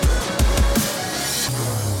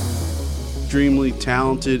extremely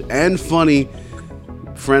talented and funny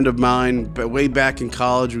friend of mine, but way back in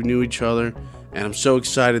college, we knew each other, and I'm so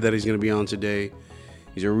excited that he's going to be on today.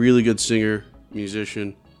 He's a really good singer,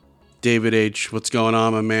 musician. David H., what's going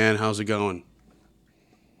on, my man? How's it going?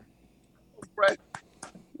 Right.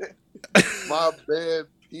 My man,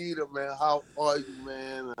 Peter, man, how are you,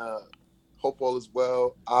 man? Hope all is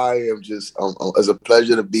well. I am just, it's a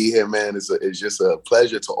pleasure to be here, man. It's just a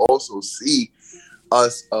pleasure to also see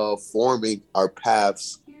us forming our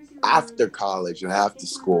paths after college and after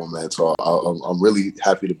school, man. So I'm really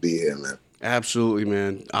happy to be here, man. Absolutely,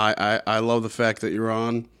 man. I love the fact that you're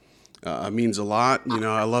on. It means a lot. You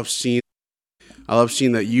know, I love seeing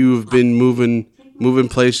that you've been moving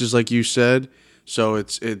places, like you said. So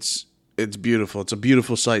it's beautiful. It's a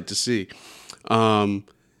beautiful sight to see.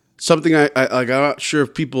 Something I like. I'm not sure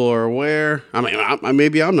if people are aware. I mean,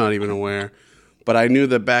 maybe I'm not even aware, but I knew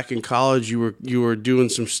that back in college you were doing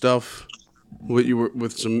some stuff with your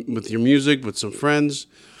music with some friends.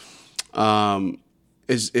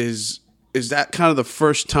 Is that kind of the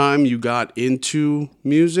first time you got into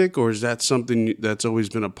music, or is that something that's always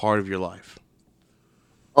been a part of your life?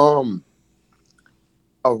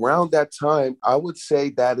 Around that time, I would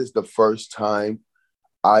say that is the first time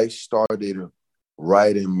I started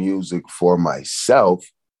writing music for myself,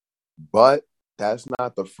 but that's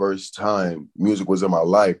not the first time music was in my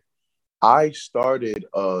life. I started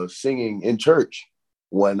singing in church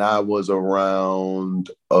when I was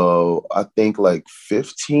around, I think like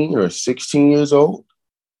 15 or 16 years old.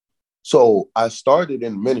 So I started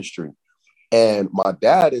in ministry. And my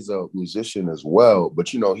dad is a musician as well,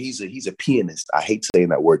 but you know he's a pianist. I hate saying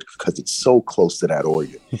that word because it's so close to that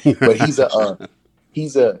organ. But he's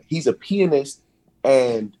a pianist,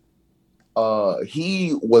 and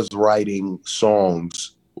he was writing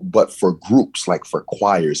songs, but for groups, like for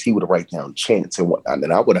choirs. He would write down chants and whatnot,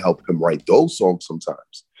 and I would help him write those songs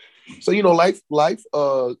sometimes. So you know, life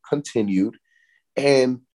continued,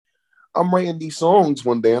 and I'm writing these songs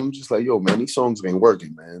one day. I'm just like, yo, man, these songs ain't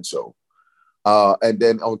working, man. So. And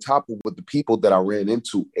then on top of with the people that I ran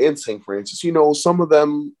into in St. Francis, you know, some of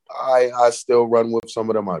them I still run with,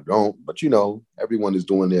 some of them I don't, but you know, everyone is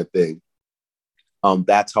doing their thing.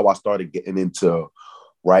 That's how I started getting into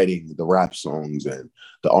writing the rap songs and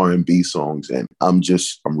the R&B songs, and I'm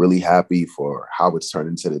really happy for how it's turned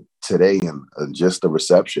into today, and just the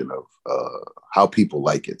reception of how people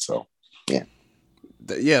like it. So, yeah.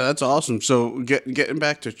 Yeah, that's awesome. So getting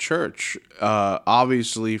back to church,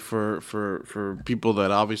 obviously for people that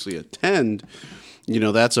obviously attend, you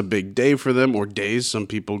know, that's a big day for them, or days. Some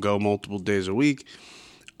people go multiple days a week.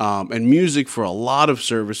 And music for a lot of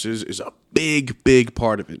services is a big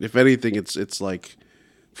part of it. If anything, it's like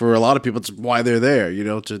for a lot of people, it's why they're there, you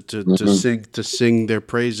know, to sing their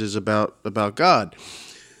praises about God.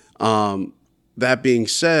 That being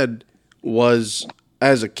said, was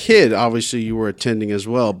as a kid, obviously you were attending as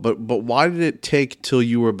well, but why did it take till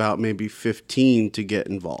you were about maybe 15 to get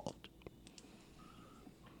involved?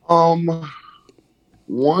 One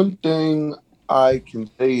thing I can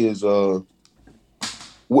say is, I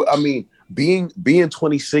mean, being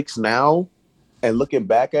 26 now and looking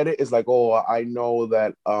back at it, it's like, oh, I know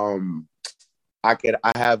that I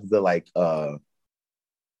have the like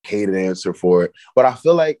hated answer for it, but I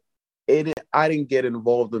feel like I didn't get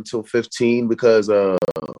involved until 15 because I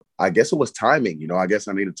guess it was timing. You know, I guess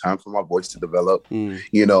I needed time for my voice to develop.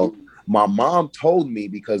 You know, my mom told me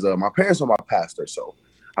because my parents are my pastor, so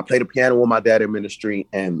I played the piano with my dad in ministry,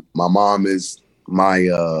 and my mom is my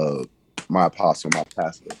apostle, my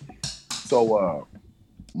pastor. So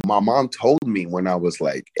my mom told me when I was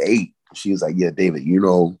like 8, she was like, "Yeah, David, you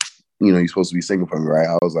know, you're supposed to be singing for me, right?"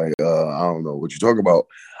 I was like, "I don't know what you're talking about.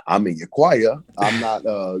 I'm in your choir. I'm not,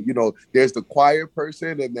 there's the choir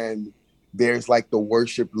person, and then there's like the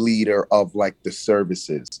worship leader of like the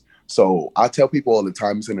services." So I tell people all the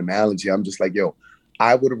time, it's an analogy. I'm just like, yo,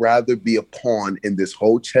 I would rather be a pawn in this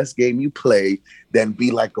whole chess game you play than be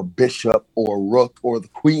like a bishop or a rook or the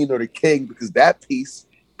queen or the king, because that piece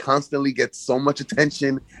constantly gets so much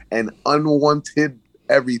attention and unwanted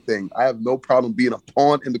everything. I have no problem being a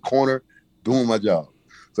pawn in the corner doing my job.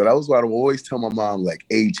 So that was what I would always tell my mom, like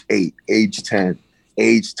age 8, age 10,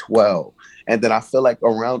 age 12. And then I feel like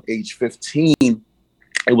around age 15,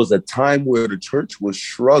 it was a time where the church was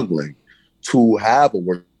struggling to have a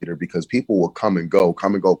worship leader because people would come and go,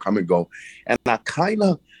 come and go, come and go. And I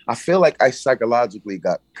feel like I psychologically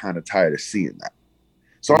got kind of tired of seeing that.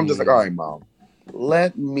 So I'm just like, all right, mom,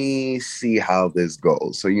 let me see how this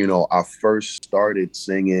goes. So, you know, I first started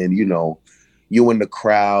singing, you know, you in the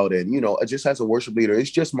crowd, and, you know, just as a worship leader, it's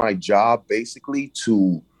just my job basically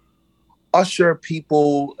to usher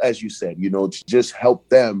people, as you said, just help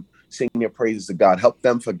them sing their praises to God, help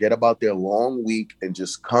them forget about their long week and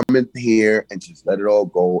just come in here and just let it all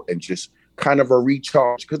go and just kind of a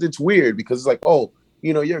recharge. Because it's weird because it's like, oh,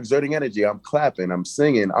 you're exerting energy. I'm clapping, I'm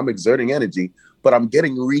singing, I'm exerting energy, but I'm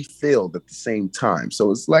getting refilled at the same time. So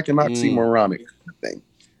it's like an oxymoronic thing.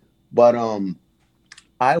 But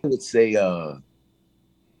I would say it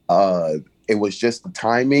was just the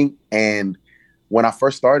timing. And when I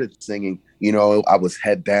first started singing, I was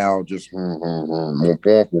head down, just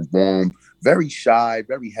very shy,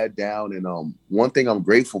 very head down. And one thing I'm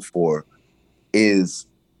grateful for is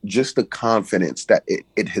just the confidence that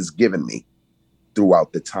it has given me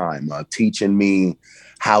throughout the time, teaching me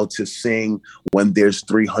how to sing when there's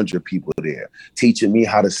 300 people there, teaching me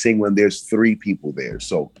how to sing when there's 3 people there.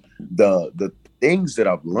 So the things that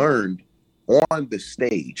I've learned on the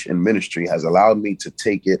stage in ministry has allowed me to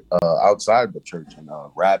take it outside the church and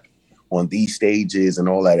rap on these stages and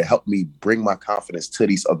all that. It helped me bring my confidence to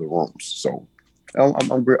these other rooms. So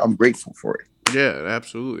I'm grateful for it. Yeah,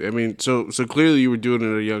 absolutely. I mean, so clearly you were doing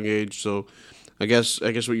it at a young age. So I guess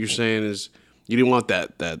what you're saying is you didn't want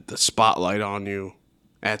that the spotlight on you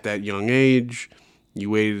at that young age. You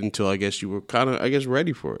waited until I guess you were kind of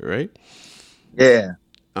ready for it, right? Yeah.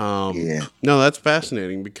 Yeah. No, that's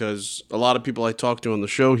fascinating because a lot of people I talk to on the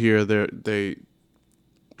show here, they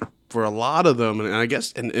for a lot of them, and I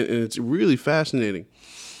guess and it's really fascinating.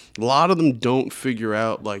 A lot of them don't figure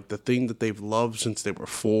out like the thing that they've loved since they were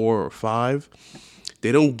 4 or 5.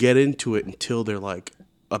 They don't get into it until they're like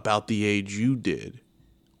about the age you did,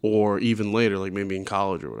 or even later, like maybe in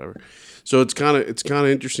college or whatever. So it's kind of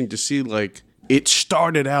interesting to see like it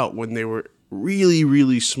started out when they were really,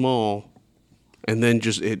 really small. And then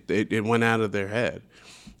just it went out of their head.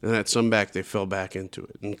 And at some back, they fell back into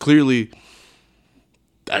it. And clearly,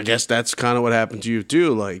 I guess that's kind of what happened to you,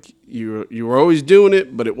 too. Like, you were always doing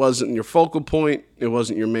it, but it wasn't your focal point. It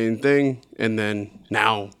wasn't your main thing. And then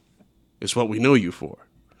now it's what we know you for.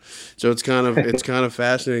 So it's kind of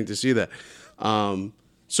fascinating to see that.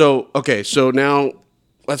 So now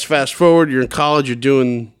let's fast forward. You're in college.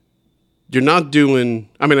 You're not doing,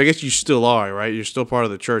 I mean, I guess you still are, right? You're still part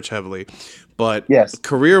of the church heavily. But yes,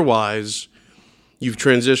 career-wise, you've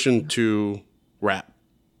transitioned to rap.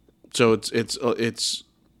 So it's I'm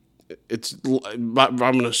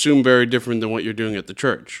going to assume very different than what you're doing at the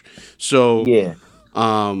church. So yeah.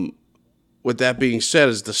 With that being said,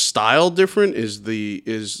 is the style different? Is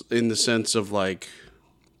in the sense of like,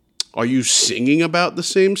 are you singing about the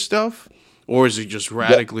same stuff, or is it just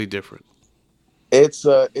radically different? It's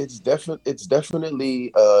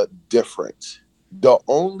definitely different. The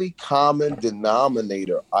only common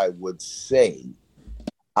denominator I would say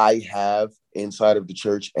I have inside of the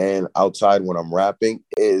church and outside when I'm rapping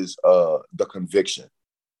is the conviction.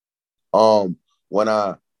 When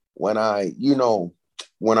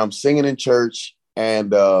I'm singing in church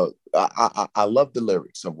and I love the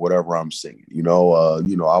lyrics of whatever I'm singing.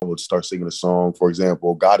 I would start singing a song, for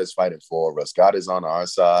example, God is fighting for us, God is on our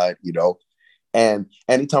side, And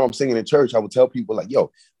anytime I'm singing in church, I would tell people like, yo,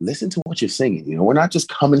 listen to what you're singing. We're not just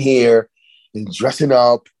coming here and dressing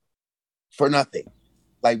up for nothing.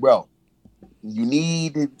 Like, bro, you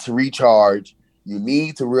need to recharge. You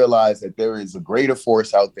need to realize that there is a greater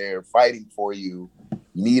force out there fighting for you.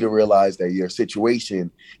 You need to realize that your situation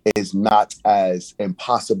is not as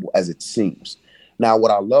impossible as it seems. Now,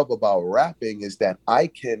 what I love about rapping is that I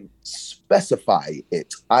can specify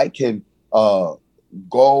it. I can go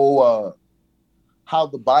how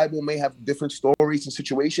the Bible may have different stories and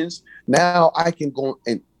situations. Now I can go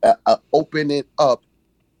and open it up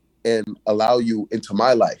and allow you into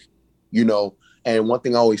my life, And one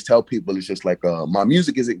thing I always tell people is just like, my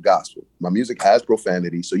music isn't gospel. My music has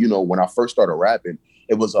profanity. So, when I first started rapping,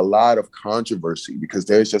 it was a lot of controversy because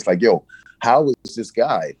there's just like, yo, how is this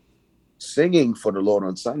guy singing for the Lord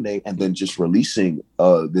on Sunday and then just releasing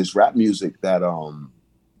this rap music that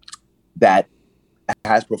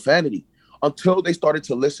has profanity? Until they started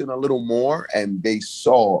to listen a little more and they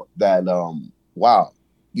saw that, wow,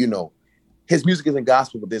 his music isn't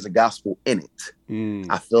gospel, but there's a gospel in it.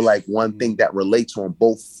 I feel like one thing that relates on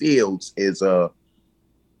both fields is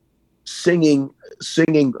singing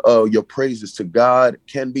your praises to God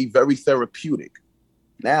can be very therapeutic.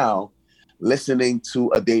 Now, listening to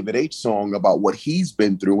a David H. song about what he's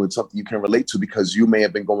been through and something you can relate to because you may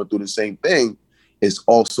have been going through the same thing is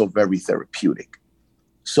also very therapeutic.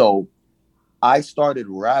 So I started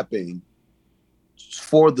rapping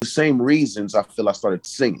for the same reasons I feel I started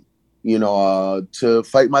singing, to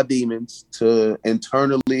fight my demons, to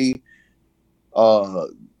internally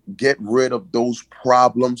get rid of those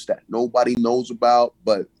problems that nobody knows about,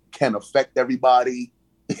 but can affect everybody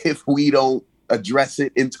if we don't address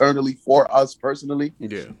it internally for us personally.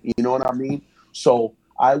 Yeah. You know what I mean? So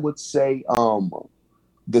I would say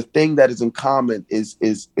the thing that is in common is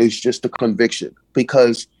just the conviction,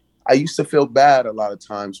 because I used to feel bad a lot of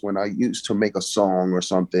times when I used to make a song or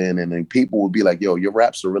something, and then people would be like, yo, your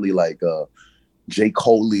raps are really like J.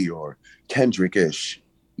 Cole or Kendrick-ish,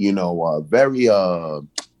 very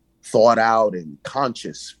thought out and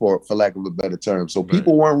conscious, for lack of a better term. So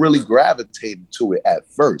people weren't really gravitating to it at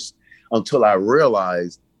first until I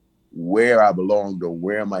realized where I belonged or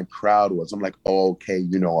where my crowd was. I'm like, oh, okay,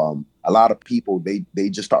 a lot of people, they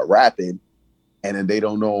just start rapping and then they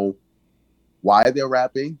don't know why they're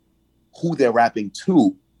rapping, who they're rapping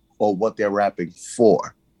to, or what they're rapping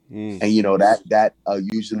for. And that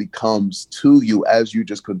usually comes to you as you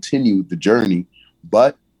just continue the journey.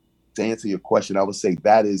 But to answer your question, I would say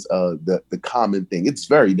that is the common thing. It's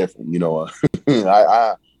very different.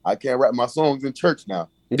 I can't rap my songs in church now.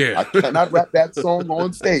 Yeah. I cannot rap that song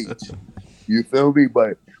on stage. You feel me?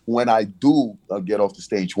 But when I do get off the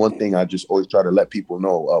stage, one thing I just always try to let people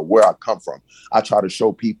know where I come from. I try to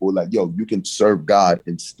show people like, yo, you can serve God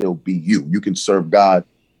and still be you. You can serve God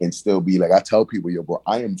and still be like, I tell people, yo, bro,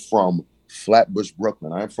 I am from Flatbush,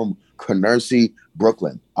 Brooklyn. I am from Canarsie,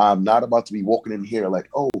 Brooklyn. I'm not about to be walking in here like,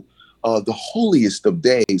 oh, the holiest of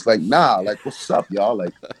days. Like, nah, like, what's up, y'all?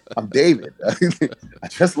 Like, I'm David. I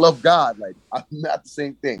just love God. Like, I'm not the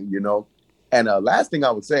same thing, And last thing I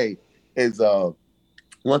would say is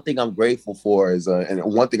one thing I'm grateful for is, and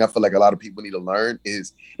one thing I feel like a lot of people need to learn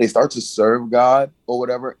is they start to serve God or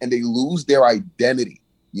whatever, and they lose their identity.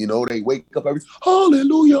 They wake up every,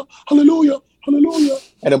 hallelujah, hallelujah, hallelujah.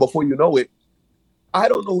 And then before you know it, I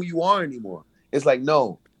don't know who you are anymore. It's like,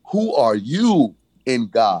 no, who are you in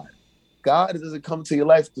God? God doesn't come to your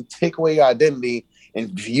life to take away your identity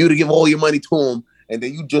and for you to give all your money to him, and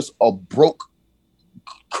then you just a broke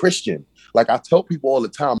Christian. Like I tell people all the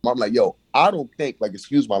time, I'm like, yo, I don't think, like,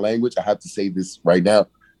 excuse my language, I have to say this right now,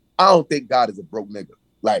 I don't think God is a broke nigga.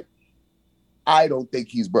 Like, I don't think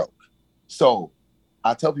he's broke. So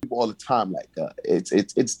I tell people all the time, like,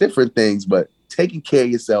 it's different things, but taking care of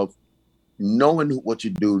yourself, knowing what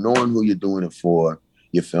you do, knowing who you're doing it for,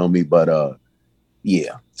 you feel me? But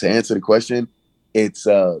yeah, to answer the question, it's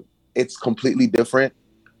completely different.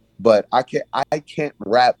 But I can't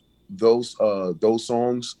rap those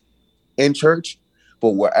songs in church.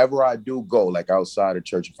 But wherever I do go, like outside of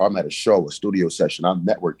church, if I'm at a show, a studio session, I'm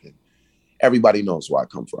networking. Everybody knows where I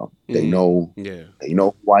come from. They know, they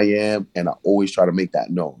know who I am, and I always try to make that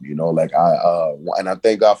known. Like and I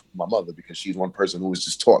thank God for my mother, because she's one person who has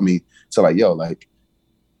just taught me to, like, yo, like,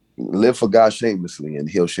 live for God shamelessly, and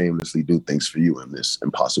He'll shamelessly do things for you in this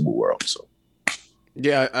impossible world. So,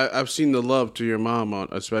 yeah, I've seen the love to your mom,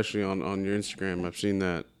 especially on your Instagram. I've seen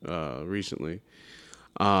that recently.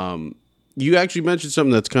 You actually mentioned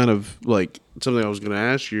something that's kind of like something I was going to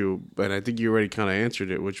ask you, but I think you already kind of answered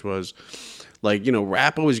it, which was like,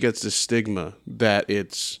 rap always gets this stigma that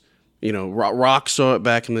it's, rock saw it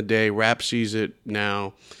back in the day, rap sees it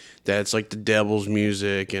now, that it's like the devil's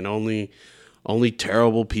music and only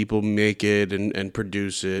terrible people make it and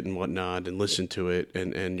produce it and whatnot and listen to it,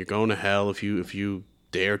 and you're going to hell if you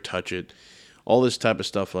dare touch it, all this type of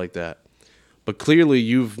stuff like that. But clearly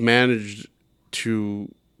you've managed to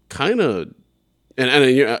kind of, and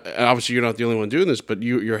obviously you're not the only one doing this, but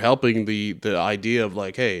you're helping the idea of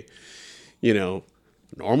like, hey,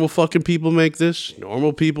 normal fucking people make this,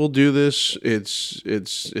 normal people do this.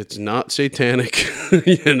 It's not satanic,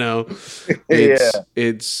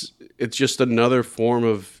 It's just another form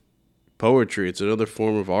of poetry. It's another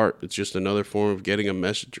form of art. It's just another form of getting a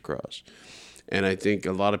message across. And I think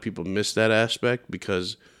a lot of people miss that aspect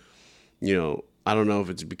because, I don't know if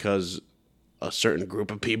it's because a certain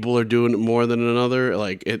group of people are doing it more than another.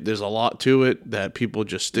 Like, there's a lot to it that people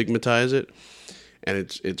just stigmatize it, and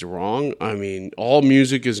it's wrong. I mean, all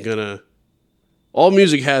music has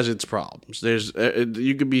its problems. There's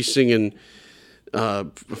you could be singing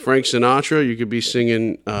Frank Sinatra, you could be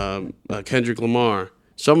singing Kendrick Lamar.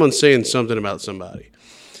 Someone's saying something about somebody,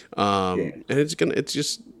 and it's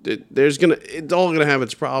all gonna have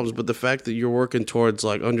its problems. But the fact that you're working towards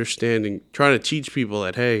like understanding, trying to teach people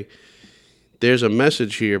that, hey, there's a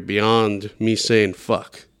message here beyond me saying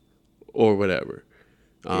fuck or whatever.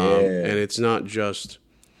 And it's not just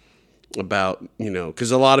about,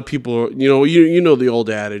 because a lot of people are, the old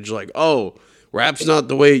adage, like, oh, rap's not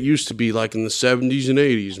the way it used to be, like in the 70s and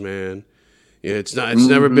 80s, man. It's not. It's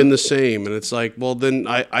never been the same. And it's like, well, then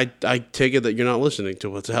I take it that you're not listening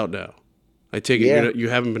to what's out now. I take it you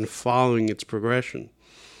haven't been following its progression.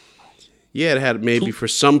 Yeah, it had maybe for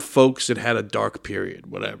some folks it had a dark period,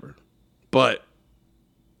 whatever. But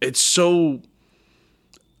it's so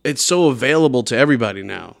available to everybody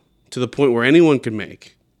now, to the point where anyone can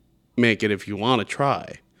make it if you want to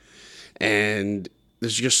try. And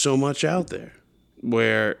there's just so much out there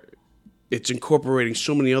where it's incorporating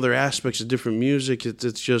so many other aspects of different music.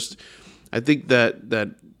 It's just, I think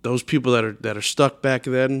that those people that are stuck back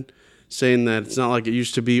then, saying that it's not like it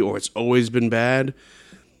used to be or it's always been bad,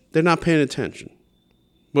 they're not paying attention.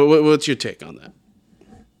 But what's your take on that?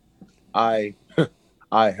 I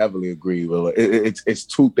I heavily agree. Will, it's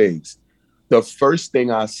two things. The first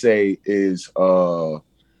thing I say is a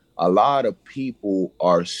lot of people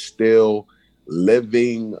are still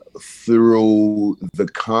living through the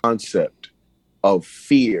concept of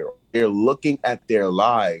fear. They're looking at their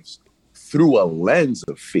lives through a lens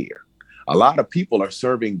of fear. A lot of people are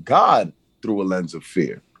serving God through a lens of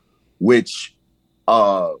fear, which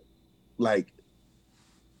uh like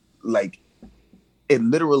like it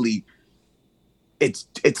literally it's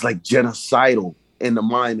like genocidal in the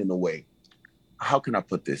mind in a way. How can I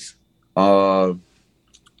put this?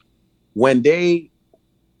 When they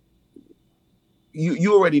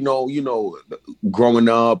you already know, growing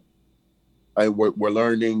up, we're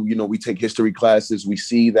learning, we take history classes. We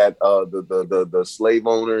see that the slave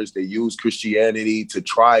owners, they use Christianity to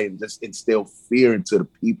try and just instill fear into the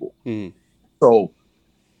people. So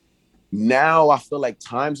now I feel like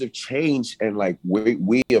times have changed, and like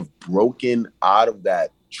we have broken out of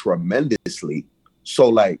that tremendously. So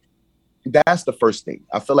like that's the first thing.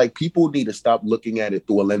 I feel like people need to stop looking at it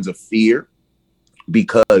through a lens of fear,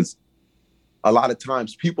 because a lot of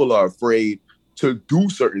times people are afraid to do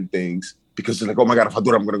certain things because they're like, oh my God, if I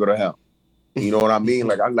do it, I'm gonna go to hell. You know what I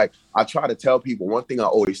mean? I try to tell people, one thing I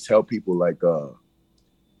always tell people,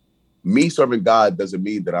 me serving God doesn't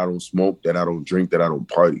mean that I don't smoke, that I don't drink, that I don't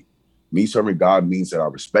party. Me serving God means that I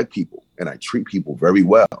respect people and I treat people very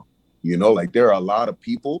well. There are a lot of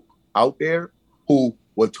people out there who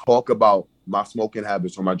would talk about my smoking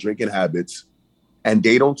habits or my drinking habits, and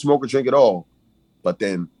they don't smoke or drink at all, but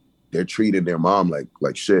then they're treating their mom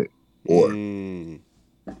like shit. Or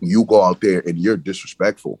you go out there and you're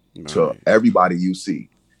disrespectful to everybody you see.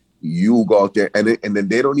 You go out there and then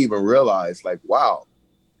they don't even realize, like, wow,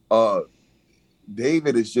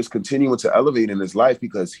 David is just continuing to elevate in his life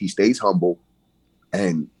because he stays humble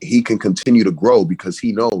and he can continue to grow because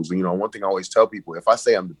he knows. One thing I always tell people, if I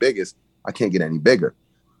say I'm the biggest, I can't get any bigger.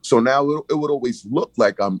 So now it would always look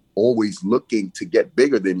like I'm always looking to get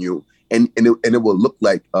bigger than you, and it will look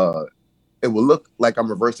like I'm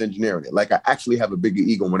reverse engineering it. Like I actually have a bigger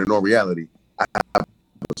ego, when in all reality I have a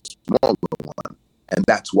smaller one, and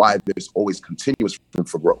that's why there's always continuous room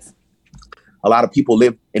for growth. A lot of people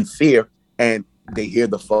live in fear, and they hear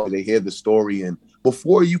the story, and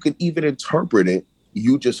before you can even interpret it,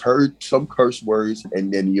 you just heard some curse words,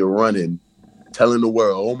 and then you're running, telling the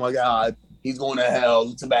world, "Oh my God, he's going to hell.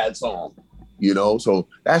 It's a bad song." So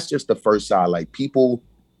that's just the first side, like people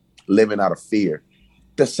living out of fear.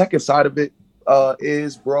 The second side of it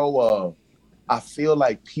is, bro, I feel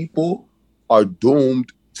like people are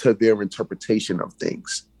doomed to their interpretation of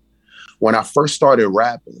things. When I first started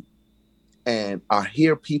rapping, and I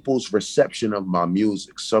hear people's reception of my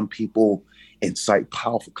music, some people incite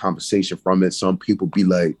powerful conversation from it. Some people be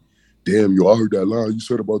like, "Damn, I heard that line you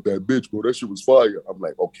said about that bitch, bro. That shit was fire." I'm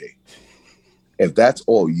like, okay, if that's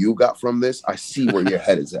all you got from this, I see where your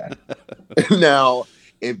head is at. Now,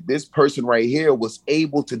 if this person right here was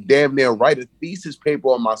able to damn near write a thesis paper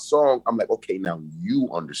on my song, I'm like, okay, now you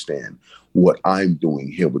understand what I'm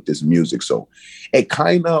doing here with this music. So it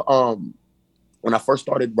kind of, when I first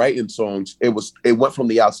started writing songs, it went from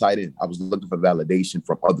the outside in. I was looking for validation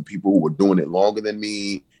from other people who were doing it longer than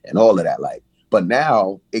me and all of that. But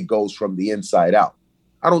now it goes from the inside out.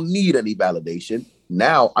 I don't need any validation.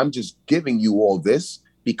 Now I'm just giving you all this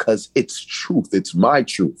because it's truth. It's my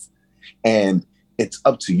truth. And it's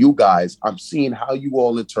up to you guys. I'm seeing how you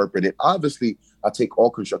all interpret it. Obviously, I take all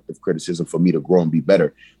constructive criticism for me to grow and be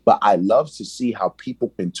better. But I love to see how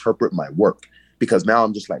people interpret my work, because now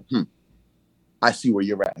I'm just like, I see where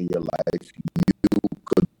you're at in your life. You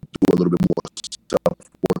could do a little bit more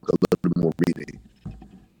self-work, a little bit more reading.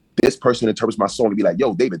 This person interprets my song to be like,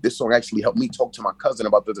 "Yo, David, this song actually helped me talk to my cousin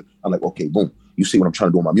about this." I'm like, okay, boom. You see what I'm trying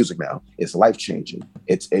to do with my music now? It's life-changing.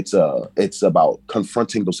 It's about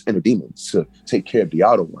confronting those inner demons to take care of the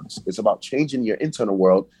outer ones. It's about changing your internal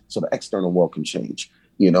world so the external world can change,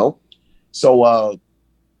 So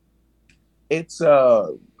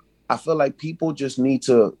I feel like people just need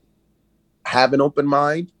to have an open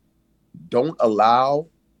mind. Don't allow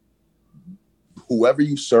whoever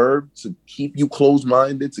you serve to keep you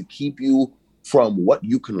closed-minded, to keep you from what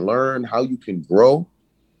you can learn, how you can grow.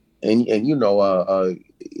 And you know,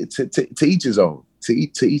 to each his own. To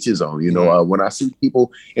each his own. You know, when I see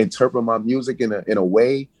people interpret my music in a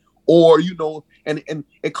way, or you know, and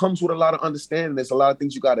it comes with a lot of understanding. There's a lot of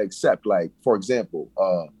things you got to accept. Like, for example,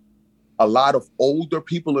 a lot of older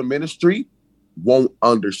people in ministry won't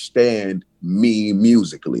understand me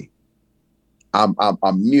musically. I'm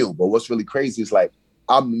new, but what's really crazy is like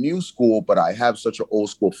I'm new school, but I have such an old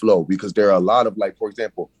school flow because there are a lot of, like, for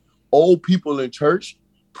example, old people in church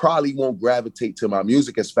probably won't gravitate to my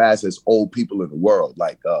music as fast as old people in the world.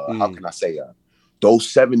 Like, how can I say, those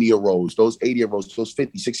 70-year-olds, those 80-year-olds, those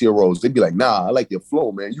 50, 60-year-olds, they'd be like, nah, I like your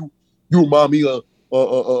flow, man. You remind me of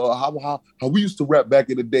how we used to rap back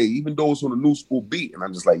in the day, even though it's on a new school beat. And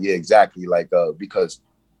I'm just like, yeah, exactly. Like, because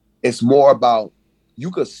it's more about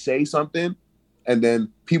you could say something and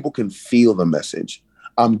then people can feel the message.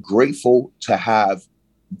 I'm grateful to have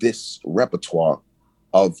this repertoire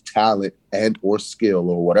of talent and or skill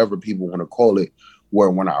or whatever people want to call it, where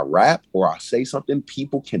when I rap or I say something,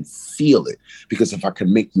 people can feel it. Because if I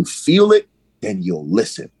can make you feel it, then you'll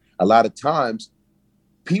listen. A lot of times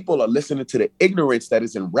people are listening to the ignorance that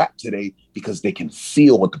is in rap today because they can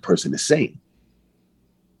feel what the person is saying.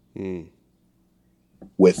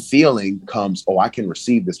 With feeling comes, oh, I can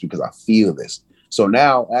receive this because I feel this. So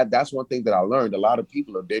now that's one thing that I learned. A lot of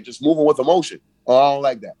people they're just moving with emotion. Oh, I don't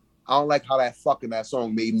like that. I don't like how that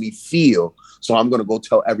song made me feel. So I'm going to go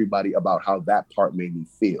tell everybody about how that part made me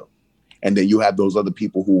feel. And then you have those other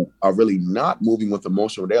people who are really not moving with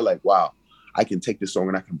emotion. They're like, wow, I can take this song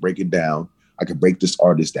and I can break it down. I can break this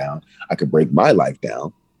artist down. I can break my life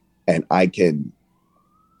down. And I can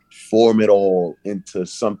form it all into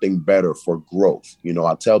something better for growth. You know,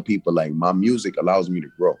 I tell people like my music allows me to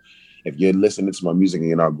grow. If you're listening to my music and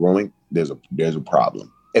you're not growing, there's a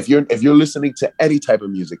problem. If you're listening to any type of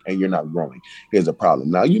music and you're not growing, there's a problem.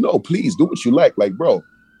 Now, you know, please do what you like. Like, bro,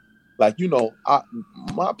 like, you know,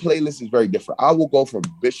 my playlist is very different. I will go from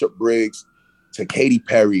Bishop Briggs to Katy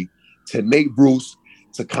Perry to Nate Bruce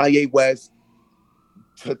to Kanye West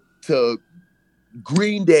to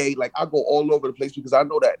Green Day. Like, I go all over the place because I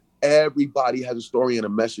know that everybody has a story and a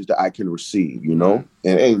message that I can receive, you know?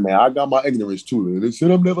 And hey, man, I got my ignorance too. And they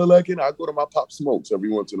said I'm never liking it. I go to my Pop Smokes every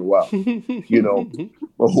once in a while, you know?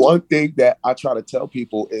 But one thing that I try to tell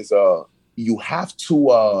people is you have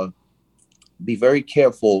to be very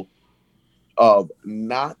careful of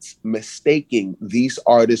not mistaking these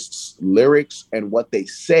artists' lyrics and what they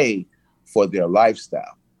say for their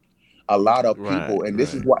lifestyle. A lot of people, and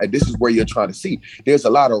this is where you're trying to see. There's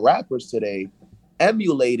a lot of rappers today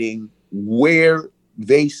emulating where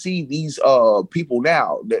they see these people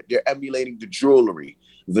now. That they're emulating the jewelry,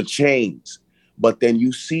 the chains. But then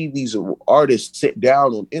you see these artists sit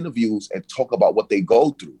down on interviews and talk about what they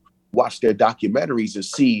go through, watch their documentaries and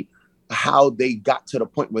see how they got to the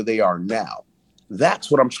point where they are now.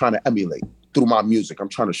 That's what I'm trying to emulate through my music. I'm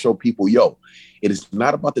trying to show people, yo, it is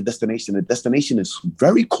not about the destination. The destination is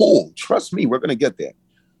very cool. Trust me, we're going to get there.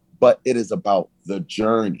 But it is about the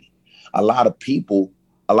journey. A lot of people,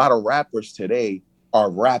 a lot of rappers today are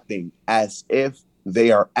rapping as if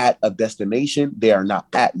they are at a destination they are not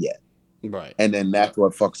at yet. Right. And then that's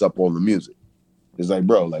what fucks up all the music. It's like,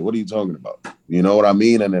 bro, like, what are you talking about? You know what I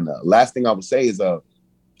mean? And then the last thing I would say is a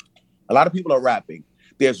lot of people are rapping.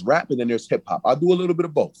 There's rap and then there's hip hop. I do a little bit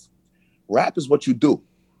of both. Rap is what you do,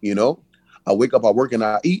 you know? I wake up, I work and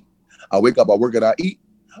I eat. I wake up, I work and I eat.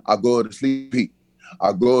 I go to sleep, eat.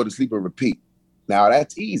 I go to sleep and repeat. Now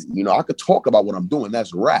that's easy. You know, I could talk about what I'm doing.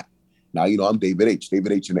 That's rap. Now, you know, I'm David H.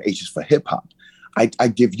 David H and the H is for hip hop. I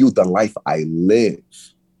give you the life I live.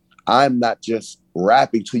 I'm not just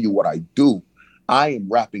rapping to you what I do. I am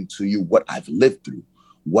rapping to you what I've lived through,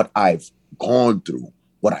 what I've gone through,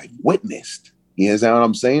 what I've witnessed. You understand what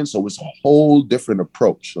I'm saying? So it's a whole different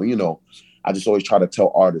approach. So, you know, I just always try to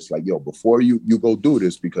tell artists like, yo, before you go do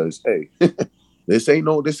this, because, hey, this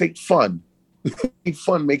ain't fun. It ain't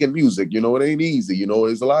fun making music. You know, it ain't easy. You know,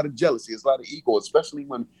 there's a lot of jealousy. There's a lot of ego, especially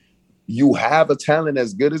when you have a talent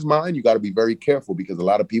as good as mine. You got to be very careful because a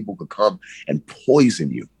lot of people could come and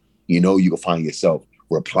poison you. You know, you can find yourself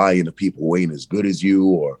replying to people who ain't as good as you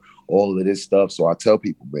or all of this stuff. So I tell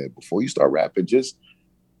people, man, before you start rapping, just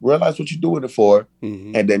realize what you're doing it for.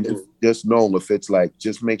 Mm-hmm. And then just know if it's like,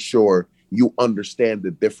 just make sure you understand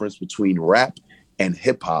the difference between rap and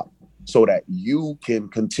hip hop so that you can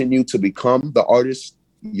continue to become the artist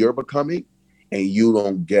you're becoming and you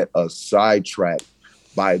don't get a sidetrack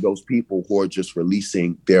by those people who are just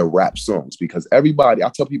releasing their rap songs. Because everybody, I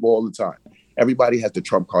tell people all the time, everybody has the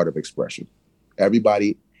trump card of expression.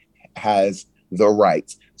 Everybody has the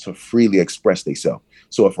right to freely express themselves.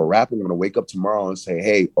 So if a rapper want to wake up tomorrow and say,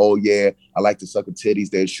 hey, oh yeah, I like to suck her titties,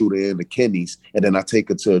 then shoot her in the kidneys, and then I take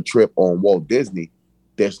her to a trip on Walt Disney,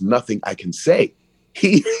 there's nothing I can say.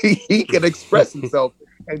 He can express himself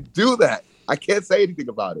and do that. I can't say anything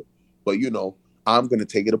about it. But I'm gonna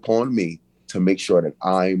take it upon me to make sure that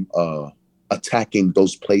I'm attacking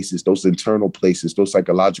those places, those internal places, those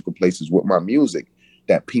psychological places with my music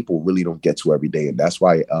that people really don't get to every day. And that's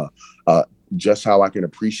why just how I can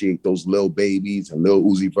appreciate those Lil Babies and Lil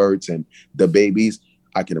Uzi Verts and the Babies,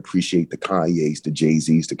 I can appreciate the Kanyes, the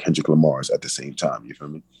Jay-Z's, the Kendrick Lamars at the same time. You feel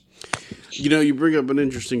me? You bring up an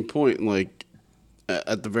interesting point, like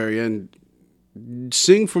at the very end,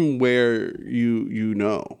 sing from where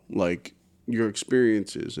like your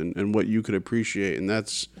experiences and what you could appreciate, and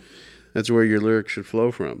that's where your lyrics should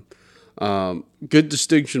flow from. Good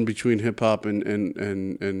distinction between hip hop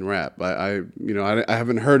and rap. I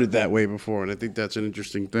haven't heard it that way before, and I think that's an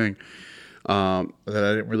interesting thing that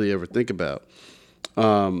I didn't really ever think about.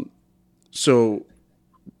 So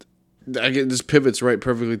I get this pivots right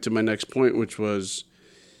perfectly to my next point, which was,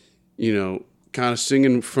 kind of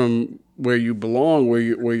singing from where you belong, where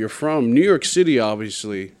you're from. New York City,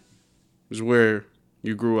 obviously, is where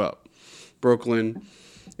you grew up. Brooklyn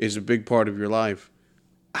is a big part of your life.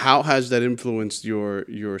 How has that influenced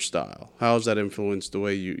your style? How has that influenced the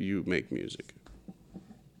way you make music?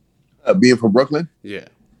 Being from Brooklyn? Yeah.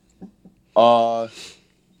 I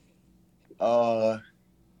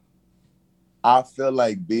feel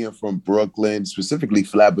like being from Brooklyn, specifically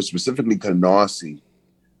Flatbush, specifically Canarsie,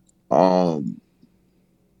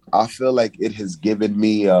 I feel like it has given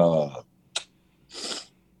me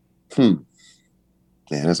man,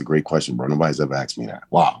 that's a great question, bro. Nobody's ever asked me that.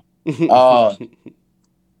 Wow.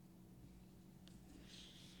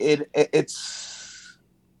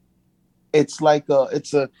 It's like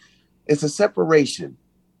it's a separation,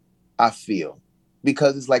 I feel,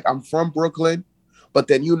 because it's like I'm from Brooklyn, but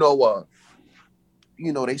then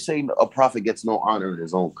they say a prophet gets no honor in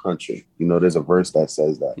his own country. There's a verse that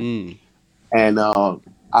says that. And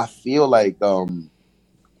I feel like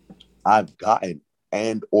I've gotten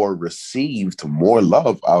and or received more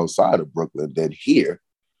love outside of Brooklyn than here.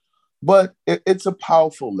 But it's a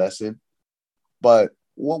powerful lesson. But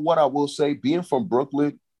what I will say, being from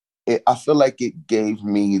Brooklyn, I feel like it gave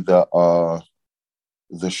me the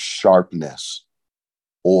sharpness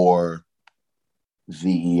or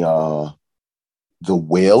the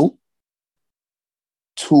will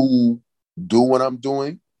to do what I'm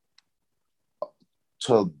doing,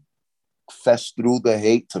 to fess through the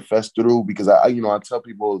hate, to fess through, because I tell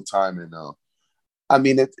people all the time, and I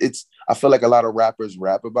mean it's I feel like a lot of rappers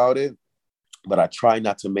rap about it, but I try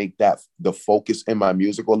not to make that the focus in my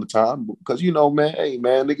music all the time, because man, hey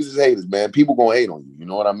man, niggas is haters, man. People gonna hate on you. You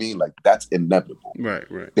know what I mean? Like, that's inevitable. Right.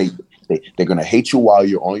 They're gonna hate you while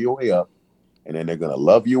you're on your way up, and then they're gonna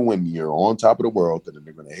love you when you're on top of the world, and then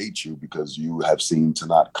they're gonna hate you because you have seemed to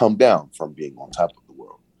not come down from being on top of the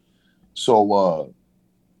world. So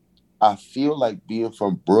I feel like being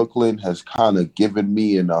from Brooklyn has kind of given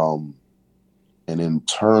me an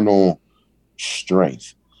internal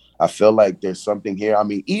strength. I feel like there's something here. I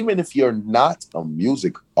mean, even if you're not a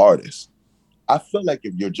music artist, I feel like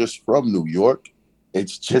if you're just from New York,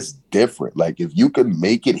 it's just different. Like, if you can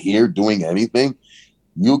make it here doing anything,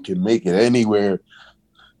 you can make it anywhere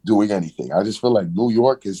doing anything. I just feel like New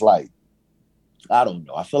York is like, I don't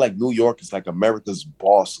know. I feel like New York is like America's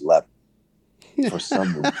boss level for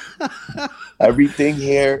some reason. Everything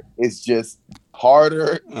here is just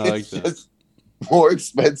harder. It's just more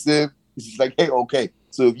expensive. It's just like, hey, okay.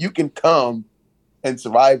 So if you can come and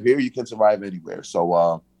survive here, you can survive anywhere.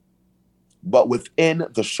 So, but within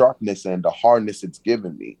the sharpness and the hardness it's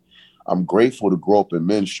given me, I'm grateful to grow up in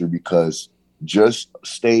ministry, because just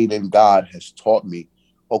staying in God has taught me,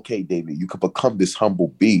 okay, David, you could become this humble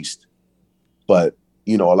beast, but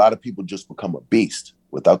a lot of people just become a beast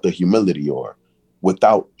without the humility or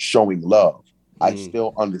without showing love. I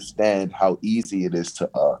still understand how easy it is to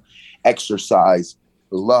exercise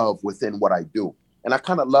love within what I do. And I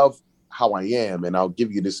kind of love how I am. And I'll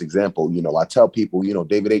give you this example. I tell people,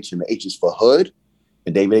 David H, and the H is for hood,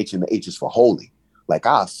 and David H, and the H is for holy. Like,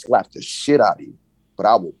 I'll slap the shit out of you, but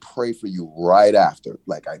I will pray for you right after.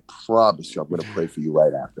 Like, I promise you, I'm going to pray for you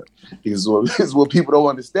right after. Because what people don't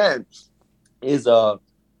understand is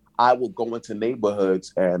I will go into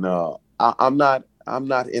neighborhoods, and I'm not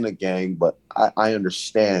in a gang, but I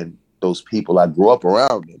understand those people. I grew up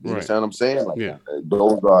around them. You understand what I'm saying? Like,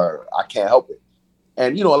 those are, I can't help it.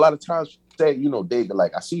 And, a lot of times say, David,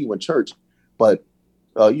 like, I see you in church, but,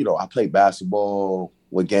 I play basketball.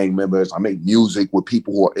 with gang members. I make music with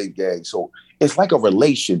people who are in gangs. So it's like a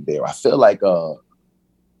relation there. I feel like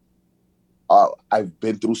I've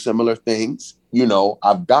been through similar things. You know,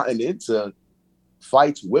 I've gotten into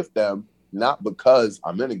fights with them, not because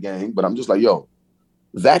I'm in a gang, but I'm just like, yo,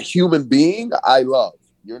 that human being I love.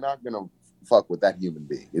 You're not gonna fuck with that human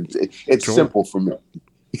being. It's Sure. simple for me.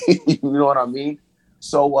 You know what I mean?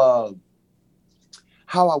 So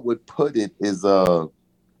how I would put it is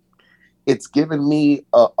it's given me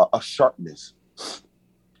a sharpness.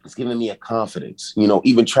 It's given me a confidence. You know,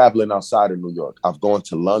 even traveling outside of New York, I've gone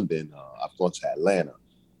to London, I've gone to Atlanta,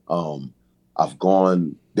 I've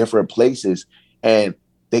gone different places, and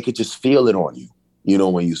they could just feel it on you. You know,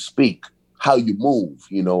 when you speak, how you move.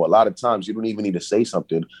 You know, a lot of times you don't even need to say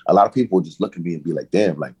something. A lot of people will just look at me and be like,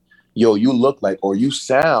 "Damn, like, yo, you look like, or you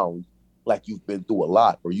sound like you've been through a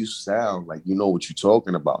lot, or you sound like you know what you're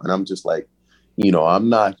talking about." And I'm just like, you know, I'm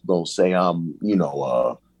not gonna say I'm,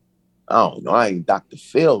 I don't know, I ain't Dr.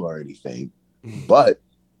 Phil or anything, but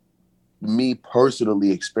me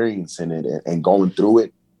personally experiencing it and going through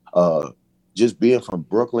it, just being from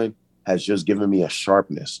Brooklyn has just given me a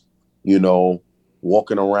sharpness, you know,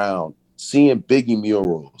 walking around, seeing Biggie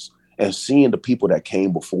murals and seeing the people that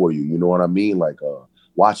came before you, you know what I mean? Like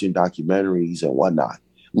watching documentaries and whatnot,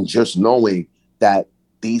 and just knowing that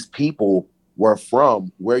these people were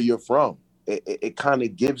from where you're from. It kind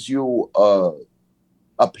of gives you a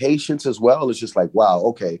patience as well. It's just like, wow,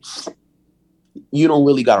 okay, you don't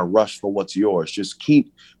really got to rush for what's yours. Just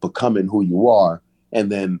keep becoming who you are.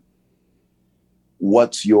 And then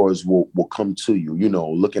what's yours will come to you. You know,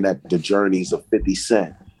 looking at the journeys of 50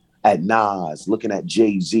 Cent, at Nas, looking at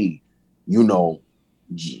Jay-Z, you know,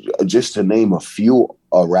 just to name a few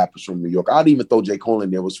rappers from New York. I'd even throw J. Cole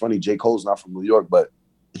in there. It was funny, J. Cole's not from New York, but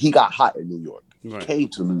he got hot in New York. Right. He came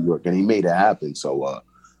to New York and he made it happen. So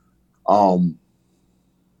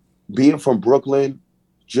being from Brooklyn,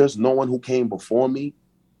 just knowing who came before me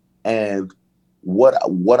and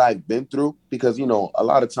what I've been through, because, you know, a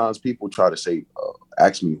lot of times people try to say,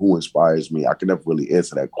 ask me who inspires me. I can never really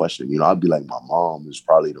answer that question. You know, I'd be like, my mom is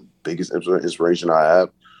probably the biggest inspiration I have,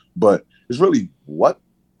 but it's really what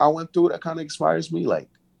I went through that kind of inspires me, like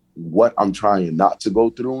what I'm trying not to go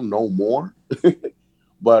through no more.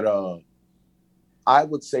 But I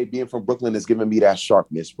would say being from Brooklyn has given me that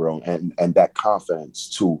sharpness, bro, and that confidence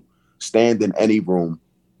to stand in any room,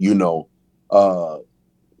 you know,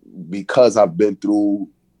 because I've been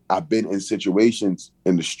in situations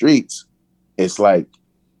in the streets. It's like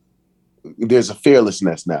there's a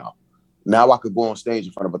fearlessness now. Now I could go on stage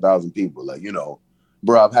in front of 1,000 people. Like, you know,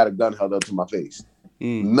 bro, I've had a gun held up to my face.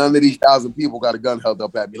 None of these 1,000 people got a gun held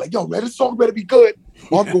up at me. Like, yo, man, this song better be good,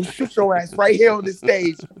 or I'm gonna shoot your ass right here on this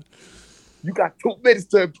stage. You got 2 minutes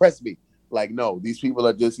to impress me. Like, no, these people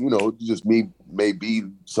are just, you know, just me. Maybe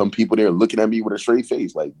some people there looking at me with a straight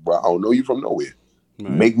face. Like, bro, I don't know you from nowhere.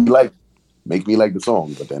 Right. Make me like the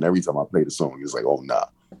song. But then every time I play the song, it's like, oh, nah,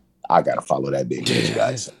 I got to follow that name, you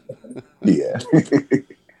guys. Yeah.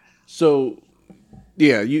 So,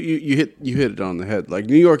 yeah, you hit it on the head. Like,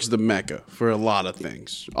 New York's the mecca for a lot of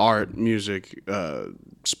things: art, music,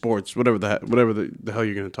 sports, whatever the hell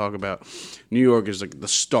you're going to talk about. New York is like the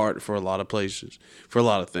start for a lot of places, for a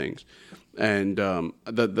lot of things. And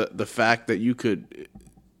the fact that you could,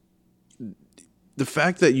 the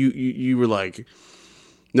fact that you were like,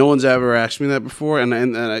 no one's ever asked me that before, and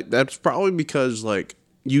that's probably because, like,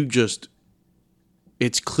 it's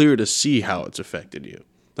clear to see how it's affected you.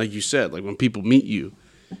 Like you said, like when people meet you,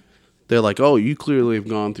 they're like, "Oh, you clearly have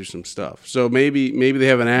gone through some stuff." So maybe they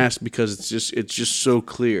haven't asked because it's just so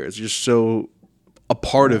clear. It's just so a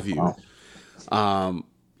part of you.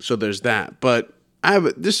 So there's that. But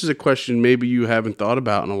this is a question maybe you haven't thought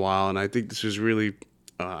about in a while, and I think this is really,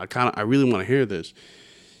 I really want to hear this.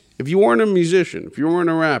 If you weren't a musician, if you weren't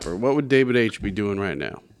a rapper, what would David H be doing right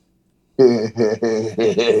now? To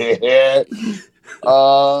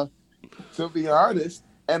be honest,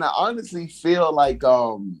 and I honestly feel like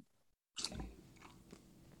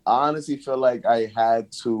I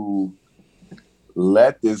had to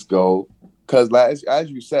let this go because,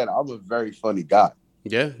 as you said, I'm a very funny guy.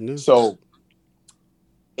 Yeah. No. So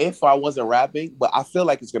if I wasn't rapping, but I feel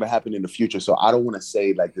like it's gonna happen in the future, so I don't want to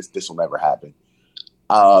say like this will never happen.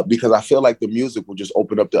 Because I feel like the music will just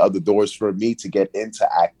open up the other doors for me to get into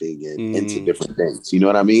acting and into different things. You know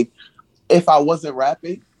what I mean? If I wasn't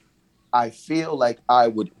rapping, I feel like I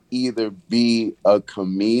would either be a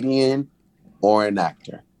comedian or an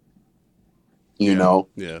actor. You know?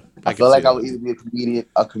 Yeah. I feel like I would either be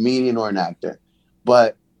a comedian or an actor.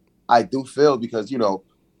 But I do feel, because, you know,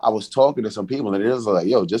 I was talking to some people and it was like,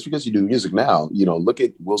 yo, just because you do music now, you know, look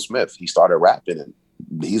at Will Smith. He started rapping and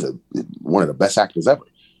he's one of the best actors ever.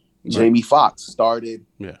 Right. Jamie Foxx started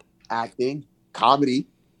acting, comedy,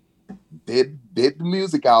 did the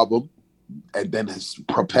music album, and then is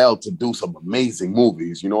propelled to do some amazing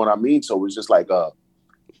movies. You know what I mean? So it's just like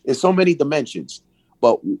it's so many dimensions.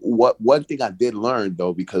 But one thing I did learn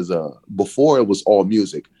though, because before it was all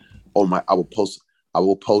music, I will post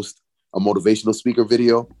a motivational speaker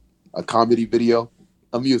video, a comedy video,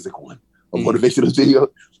 a music one, a motivational video.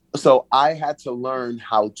 So I had to learn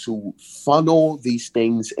how to funnel these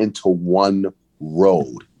things into one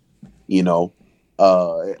road, you know,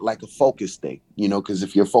 like a focus thing, you know, because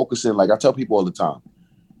if you're focusing, like I tell people all the time,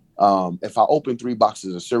 if I open 3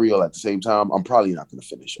 boxes of cereal at the same time, I'm probably not going to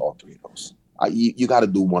finish all 3 of those. You got to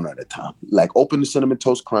do one at a time. Like open the Cinnamon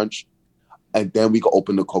Toast Crunch, and then we can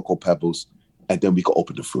open the Cocoa Pebbles, and then we can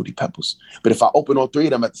open the Fruity Pebbles. But if I open all 3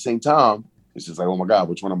 of them at the same time, it's just like, oh my God,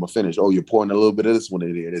 which one I'm gonna finish? Oh, you're pouring a little bit of this one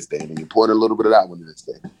in there this day, and then you're pouring a little bit of that one in this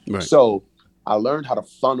day. Right. So I learned how to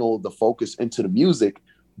funnel the focus into the music,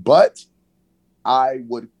 but I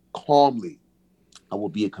would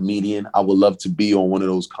be a comedian. I would love to be on one of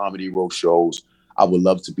those comedy road shows. I would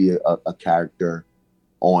love to be a character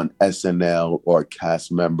on SNL or a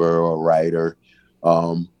cast member or writer.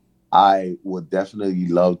 I would definitely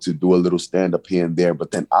love to do a little stand-up here and there,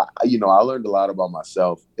 but then I learned a lot about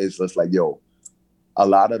myself. It's just like, a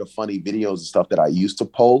lot of the funny videos and stuff that I used to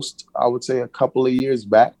post, I would say a couple of years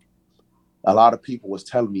back, a lot of people was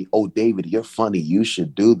telling me, oh, David, you're funny. You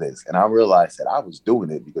should do this. And I realized that I was doing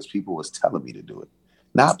it because people was telling me to do it,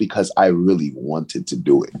 not because I really wanted to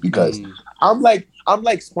do it, because I'm like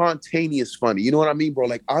spontaneous funny. You know what I mean, bro?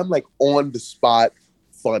 Like I'm like on the spot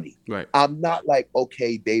funny. Right. I'm not like,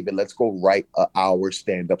 okay, David, let's go write an hour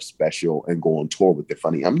stand-up special and go on tour with it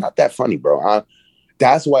funny. I'm not that funny, bro.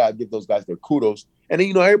 That's why I give those guys their kudos. And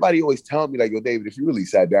then, everybody always telling me like, yo, David, if you really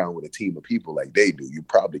sat down with a team of people like they do, you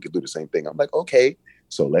probably could do the same thing. I'm like, okay,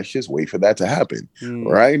 so let's just wait for that to happen.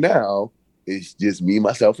 Right now, it's just me,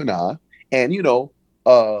 myself, and I. And,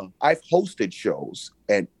 I've hosted shows,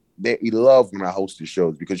 and they love when I hosted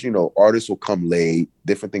shows because, artists will come late,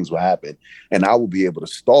 different things will happen, and I will be able to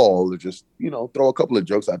stall or just, throw a couple of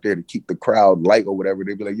jokes out there to keep the crowd light or whatever.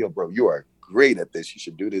 They'd be like, yo, bro, you are great at this. You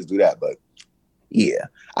should do this, do that. But yeah,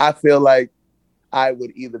 I feel like I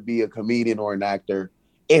would either be a comedian or an actor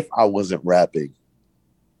if I wasn't rapping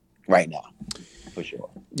right now, for sure.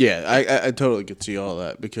 Yeah, I totally could see all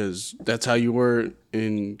that because that's how you were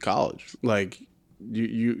in college. Like,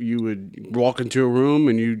 you would walk into a room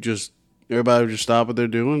and everybody would just stop what they're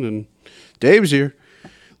doing and Dave's here.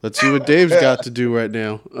 Let's see what Dave's got to do right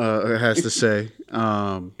now. Has to say.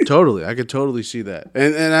 Totally. I could totally see that.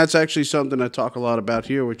 And that's actually something I talk a lot about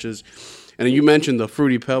here, which is, and you mentioned the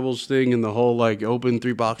Fruity Pebbles thing and the whole like open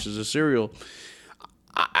 3 boxes of cereal.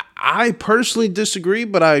 I personally disagree,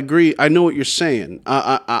 but I agree. I know what you're saying.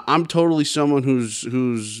 I'm totally someone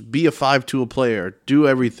who's be a 5-tool player, do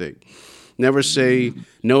everything. Never say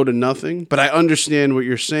no to nothing, but I understand what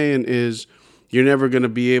you're saying is you're never going to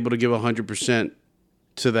be able to give 100%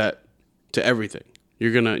 to everything.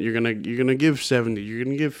 You're going to give 70, you're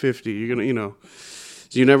going to give 50, you're going to,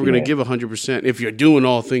 so you're never going to give 100% if you're doing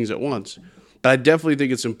all things at once. But I definitely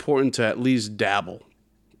think it's important to at least dabble.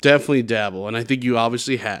 Definitely dabble. And I think you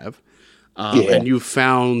obviously have. And you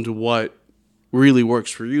found what really works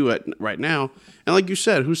for you right now. And like you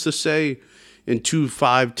said, who's to say in 2,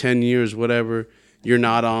 5, 10 years, whatever, you're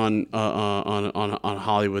not on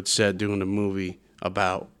Hollywood set doing a movie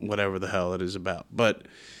about whatever the hell it is about. But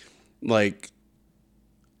like,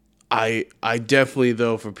 I definitely,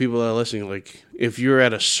 though, for people that are listening, like if you're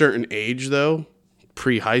at a certain age, though,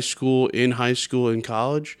 pre-high school, in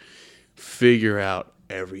college, figure out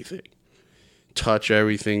everything. Touch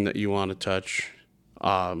everything that you want to touch.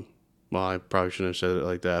 Well, I probably shouldn't have said it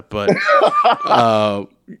like that, but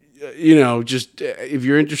just if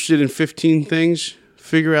you're interested in 15 things,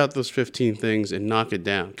 figure out those 15 things and knock it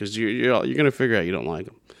down because you're going to figure out you don't like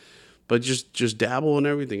them. But just dabble in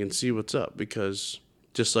everything and see what's up because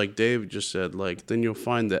just like Dave just said, like then you'll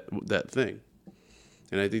find that thing.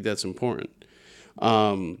 And I think that's important.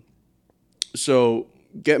 So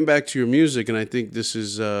getting back to your music, and I think this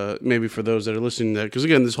is maybe for those that are listening to that, because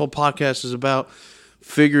again, this whole podcast is about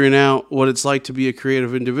figuring out what it's like to be a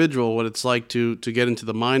creative individual, what it's like to get into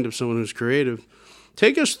the mind of someone who's creative.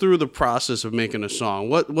 Take us through the process of making a song.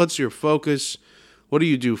 What's your focus? What do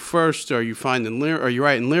you do first? Are you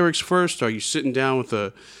writing lyrics first? Are you sitting down with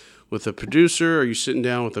a producer? Are you sitting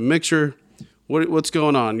down with a mixer? What's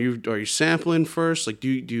going on? Are you sampling first? Like, do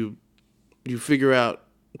you figure out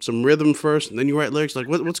some rhythm first and then you write lyrics? Like,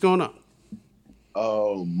 what's going on?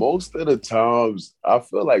 Most of the times, I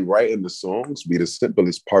feel like writing the songs be the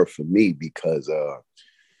simplest part for me because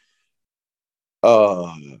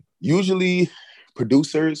uh, usually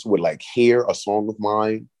producers would like hear a song of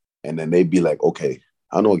mine and then they'd be like, okay,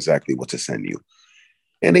 I know exactly what to send you,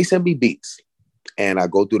 and they send me beats, and I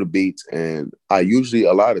go through the beats, and I usually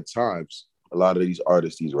a lot of times, a lot of these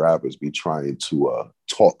artists, these rappers, be trying to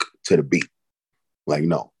talk to the beat. Like,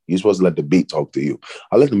 no, you're supposed to let the beat talk to you.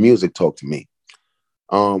 I let the music talk to me.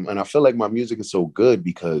 And I feel like my music is so good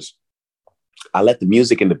because I let the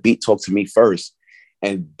music and the beat talk to me first,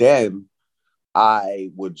 and then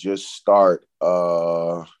I would just start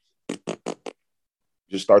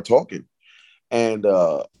talking. And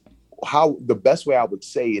how the best way I would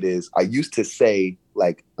say it is, I used to say,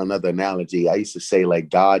 like, another analogy, I used to say like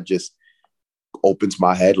God just opens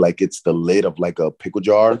my head like it's the lid of like a pickle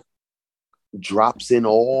jar, drops in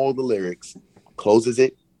all the lyrics, closes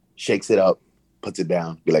it, shakes it up, puts it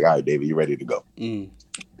down, be like, all right, David, you ready to go.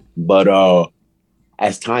 But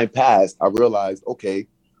as time passed, I realized, okay,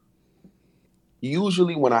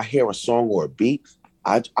 usually when I hear a song or a beat,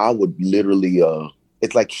 I would literally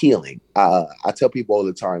it's like healing. I tell people all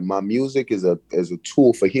the time, my music is a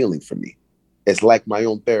tool for healing for me. It's like my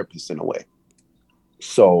own therapist in a way.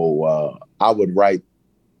 So I would write.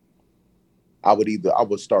 I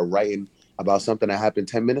would start writing about something that happened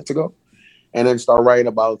 10 minutes ago, and then start writing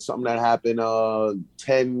about something that happened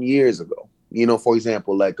 10 years ago. You know, for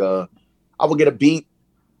example, like I would get a beat,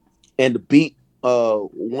 and the beat,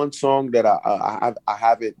 one song that I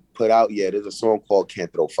haven't put out yet is a song called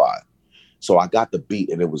Can't Throw Five. So I got the beat,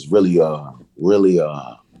 and it was really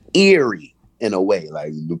eerie in a way,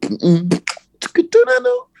 like.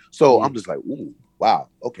 So I'm just like, ooh, wow,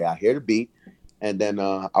 okay. I hear the beat, and then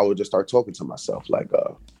I would just start talking to myself, like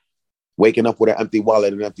waking up with an empty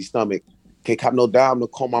wallet and an empty stomach. Can't cop no dime to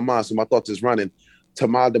calm my mind, so my thoughts is running. To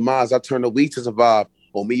my demise, I turn the weed to survive.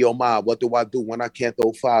 Oh me, oh my, what do I do when I can't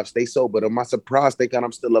throw five? Stay sober. Am I surprised thinking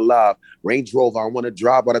I'm still alive? Range Rover, I want to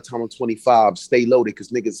drive by the time I'm 25. Stay loaded because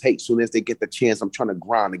niggas hate. Soon as they get the chance, I'm trying to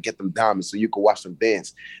grind and get them diamonds so you can watch them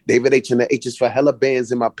dance. David H and the H's for hella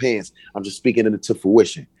bands in my pants. I'm just speaking it into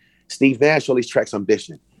fruition. Steve Nash, all these tracks I'm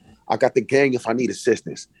dishing. I got the gang if I need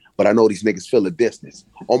assistance, but I know these niggas feel the distance.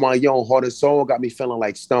 On my own, heart and soul got me feeling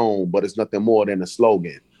like stone, but it's nothing more than a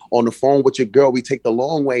slogan. On the phone with your girl, we take the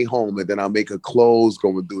long way home, and then I make her clothes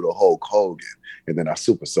going through the Hulk Hogan, and then I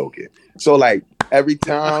super soak it. So like every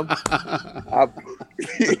time,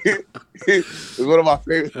 it's one of my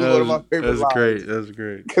favorite. One of my favorite that's lines. Great. That's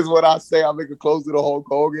great. Because when I say I make her clothes to the Hulk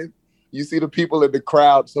Hogan, you see the people in the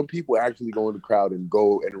crowd. Some people actually go in the crowd and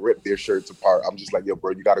go and rip their shirts apart. I'm just like, yo,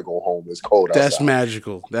 bro, you got to go home. It's cold outside. That's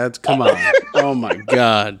magical. That's come on. Oh my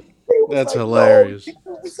God. That's like, hilarious.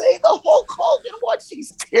 No, say the Hulk Hogan, what?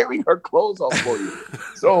 She's tearing her clothes off for you.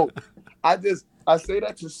 So I say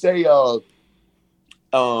that to say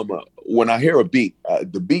when I hear a beat,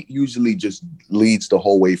 the beat usually just leads the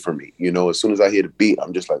whole way for me. You know, as soon as I hear the beat,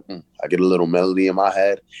 I'm just like, I get a little melody in my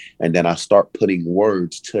head, and then I start putting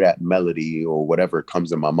words to that melody or whatever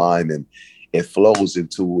comes in my mind, and it flows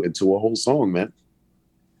into a whole song, man.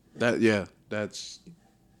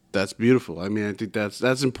 That's beautiful. I mean, I think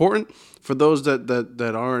that's important for those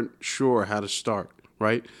that aren't sure how to start.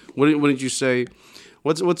 Right? What did you say?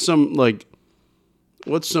 What's some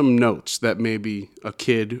notes that maybe a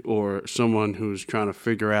kid or someone who's trying to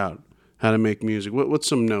figure out how to make music? What's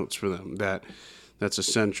some notes for them that's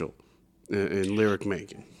essential in lyric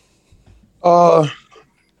making? I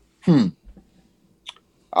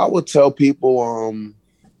would tell people,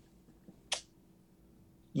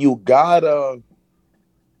 you gotta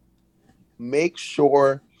make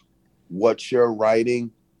sure what you're writing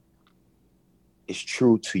is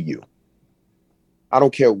true to you. I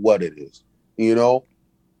don't care what it is, you know.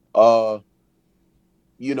 Uh,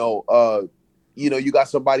 you got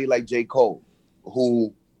somebody like J. Cole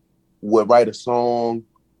who would write a song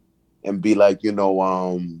and be like, shit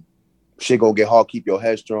gonna get hard, keep your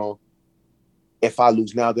head strong. If I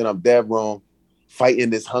lose now, then I'm dead wrong. Fighting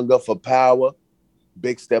this hunger for power.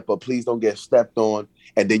 Big step up, please don't get stepped on.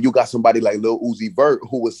 And then you got somebody like Lil Uzi Vert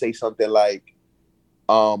who would say something like,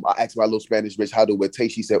 I asked my little Spanish bitch how do it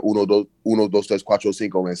taste. She said, uno, dos, tres, cuatro,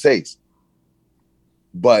 cinco, and seis.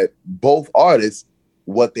 But both artists,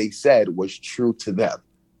 what they said was true to them. Right.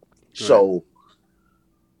 So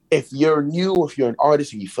if you're new, if you're an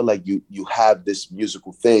artist and you feel like you have this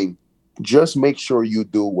musical thing, just make sure you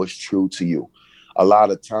do what's true to you. A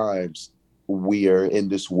lot of times we are in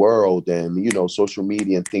this world and, social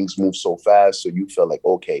media and things move so fast. So you feel like,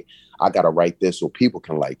 okay, I got to write this so people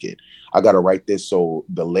can like it. I got to write this so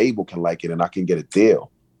the label can like it and I can get a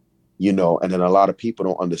deal. you know, and then a lot of people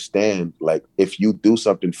don't understand, like, if you do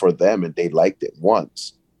something for them and they liked it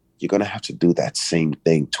once, you're going to have to do that same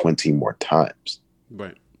thing 20 more times.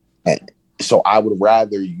 Right. And so I would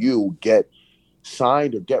rather you get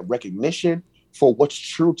signed or get recognition for what's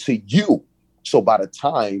true to you. So by the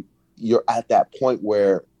time you're at that point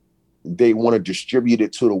where they want to distribute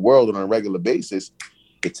it to the world on a regular basis,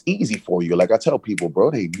 it's easy for you. Like I tell people, bro,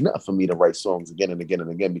 it ain't enough for me to write songs again and again and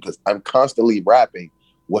again, because I'm constantly rapping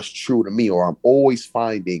what's true to me, or I'm always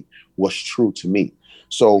finding what's true to me.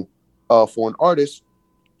 So for an artist,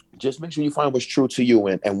 just make sure you find what's true to you.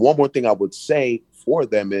 And one more thing I would say for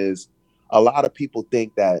them is, a lot of people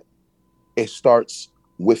think that it starts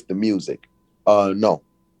with the music. No,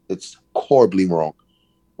 it's horribly wrong.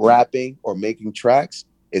 Rapping or making tracks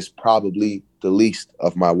is probably the least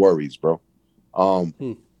of my worries, bro.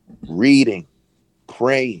 Reading,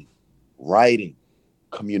 praying, writing,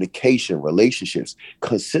 communication, relationships,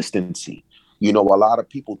 consistency. You know, a lot of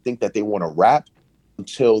people think that they want to rap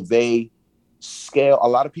until they scale. A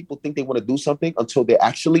lot of people think they want to do something until they're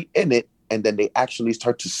actually in it, and then they actually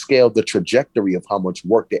start to scale the trajectory of how much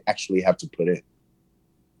work they actually have to put in.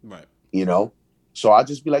 Right. You know? So I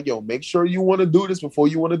just be like, yo, make sure you want to do this before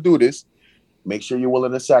you want to do this. Make sure you're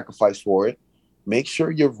willing to sacrifice for it. Make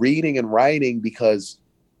sure you're reading and writing, because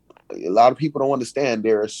a lot of people don't understand.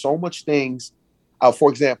 There are so much things.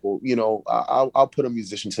 For example, you know, I'll put a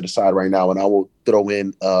musician to the side right now, and I will throw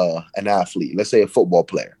in an athlete. Let's say a football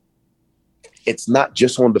player. It's not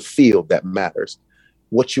just on the field that matters.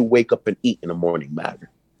 What you wake up and eat in the morning matters.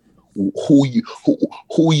 Who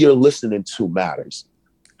you're listening to matters.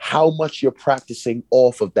 How much you're practicing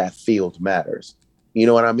off of that field matters. You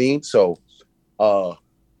know what I mean? So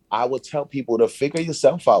I would tell people to figure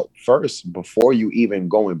yourself out first before you even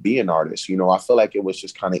go and be an artist. You know, I feel like it was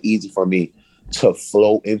just kind of easy for me to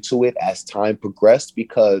flow into it as time progressed,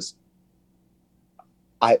 because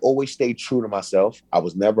I always stayed true to myself. I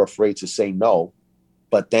was never afraid to say no.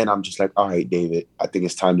 But then I'm just like, all right, David, I think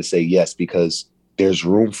it's time to say yes, because there's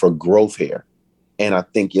room for growth here. And I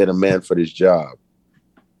think you're the man for this job.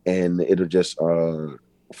 And it'll just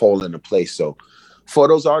fall into place. So for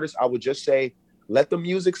those artists, I would just say, let the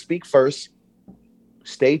music speak first.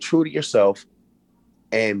 Stay true to yourself.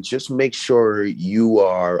 And just make sure you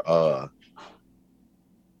are,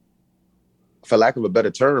 for lack of a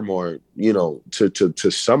better term, or, you know,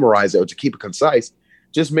 to summarize it or to keep it concise,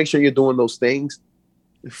 just make sure you're doing those things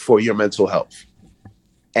for your mental health.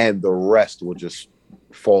 And the rest will just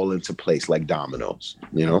fall into place like dominoes,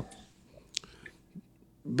 you know?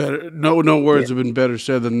 Better, no words have been better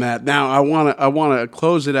said than that. Now I want to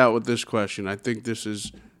close it out with this question. I think this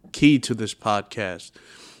is key to this podcast,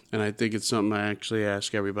 and I think it's something I actually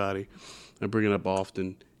ask everybody. I bring it up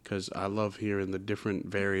often because I love hearing the different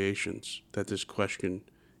variations that this question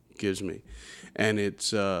gives me. And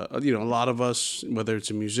it's you know, a lot of us, whether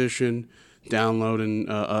it's a musician downloading,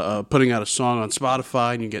 putting out a song on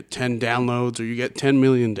Spotify and you get 10 downloads, or you get 10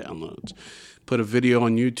 million downloads. Put a video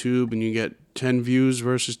on YouTube and you get 10 views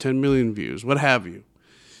versus 10 million views, what have you.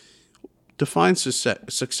 Define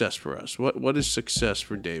success for us. What is success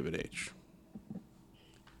for David H?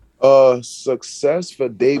 Success for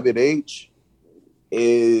David H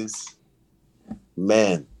is,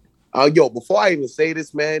 man. Yo, before I even say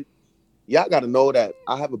this, man, y'all got to know that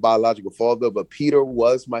I have a biological father, but Peter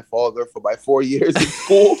was my father for my 4 years in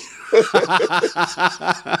school.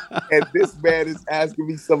 And this man is asking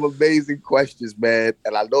me some amazing questions, man.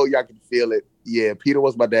 And I know y'all can feel it. Yeah, Peter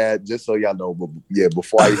was my dad, just so y'all know. But yeah,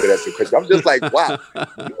 before I even ask the question, I'm just like, wow,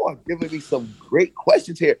 you are giving me some great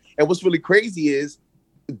questions here. And what's really crazy is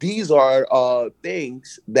these are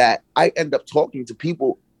things that I end up talking to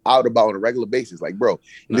people out about on a regular basis. Like, bro,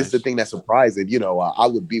 and this is the thing that's surprising. You know, I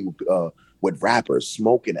would be with rappers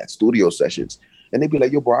smoking at studio sessions, and they'd be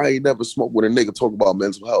like, yo, bro, I ain't never smoked with a nigga talk about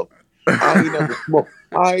mental health. I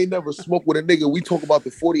ain't never smoked with a nigga. We talk about the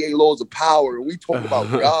 48 laws of power, and we talk about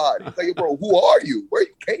God. He's like, yo, bro, who are you? Where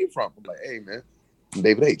you came from? I'm like, hey, man, I'm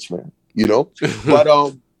David H, man. You know?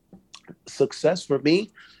 But success for me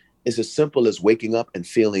is as simple as waking up and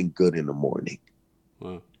feeling good in the morning.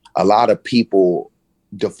 Wow. A lot of people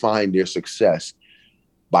define their success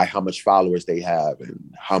by how much followers they have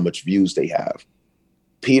and how much views they have.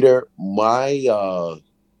 Peter, my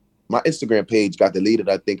Instagram page got deleted,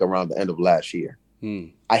 I think, around the end of last year.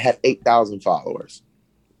 I had 8,000 followers.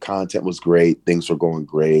 Content was great. Things were going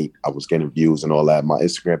great. I was getting views and all that. My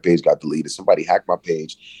Instagram page got deleted. Somebody hacked my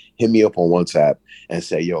page, hit me up on WhatsApp and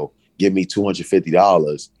say, yo, give me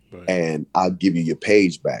 $250 and I'll give you your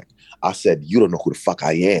page back. I said, you don't know who the fuck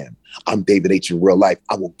I am. I'm David H in real life.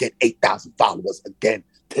 I will get 8,000 followers again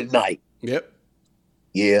tonight. Yep.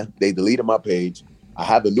 Yeah, they deleted my page. I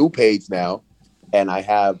have a new page now, and I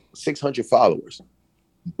have 600 followers.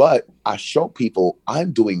 But I show people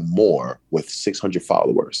I'm doing more with 600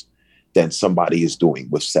 followers than somebody is doing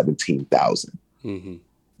with 17,000. Mm-hmm.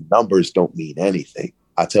 Numbers don't mean anything.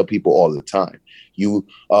 I tell people all the time.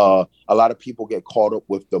 A lot of people get caught up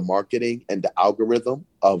with the marketing and the algorithm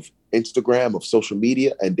of Instagram, of social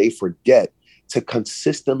media, and they forget to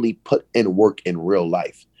consistently put in work in real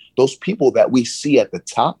life. Those people that we see at the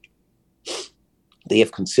top, they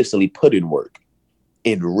have consistently put in work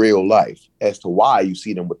in real life. As to why you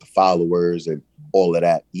see them with the followers and all of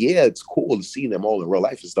that. Yeah, it's cool to see them all in real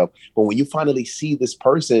life and stuff. But when you finally see this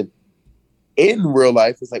person in real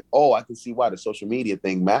life, it's like, oh, I can see why the social media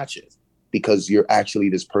thing matches, because you're actually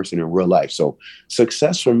this person in real life. So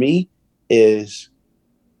success for me is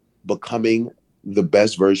becoming the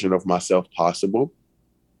best version of myself possible.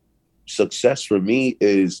 Success for me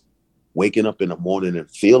is waking up in the morning and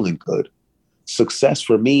feeling good. Success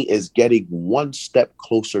for me is getting one step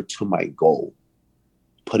closer to my goal,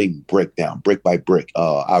 putting brick down, brick by brick.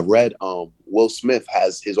 I read Will Smith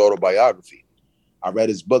has his autobiography. I read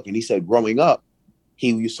his book, and he said growing up,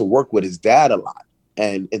 he used to work with his dad a lot.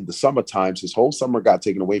 And in the summer times, his whole summer got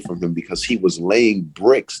taken away from him because he was laying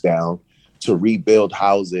bricks down to rebuild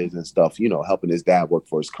houses and stuff, you know, helping his dad work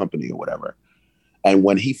for his company or whatever. And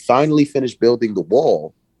when he finally finished building the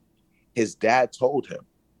wall, his dad told him,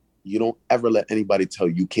 you don't ever let anybody tell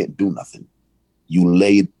you can't do nothing. You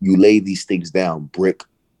lay these things down brick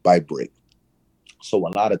by brick. So a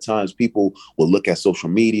lot of times people will look at social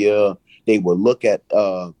media, they will look at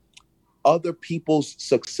other people's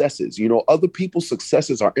successes. You know, other people's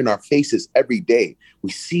successes are in our faces every day.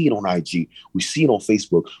 We see it on IG, we see it on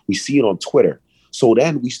Facebook, we see it on Twitter. So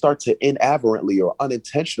then we start to inadvertently or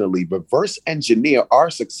unintentionally reverse engineer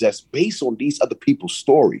our success based on these other people's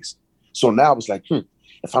stories. So now it's like,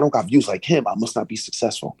 if I don't got views like him, I must not be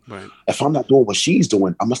successful. Right. If I'm not doing what she's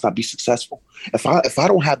doing, I must not be successful. If I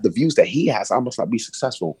don't have the views that he has, I must not be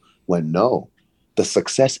successful. When no, the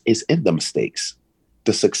success is in the mistakes.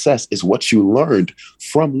 The success is what you learned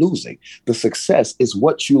from losing. The success is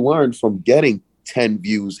what you learned from getting 10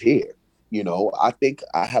 views here. You know, I think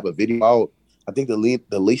I have a video out. I think the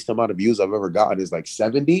least amount of views I've ever gotten is like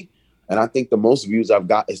 70. And I think the most views I've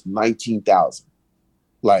got is 19,000.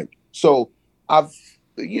 Like, so I've,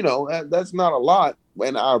 you know, that's not a lot.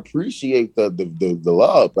 And I appreciate the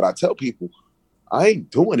love, but I tell people, I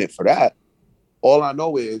ain't doing it for that. All I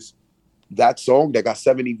know is that song that got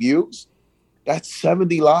 70 views, that's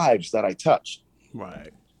 70 lives that I touched.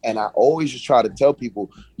 Right. And I always just try to tell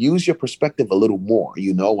people, use your perspective a little more.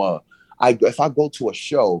 You know, if I go to a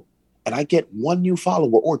show and I get one new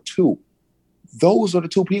follower or two, those are the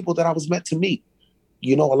two people that I was meant to meet.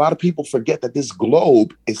 You know, a lot of people forget that this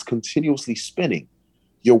globe is continuously spinning.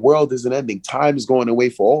 Your world isn't ending. Time is going away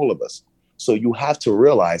for all of us. So you have to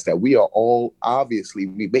realize that we are all, obviously,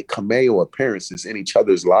 we make cameo appearances in each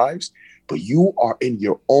other's lives, but you are in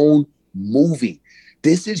your own movie.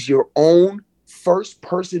 This is your own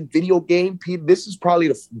first-person video game. This is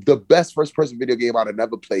probably the best first-person video game I've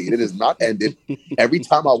ever played. It is not ended. Every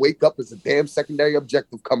time I wake up, it's a damn secondary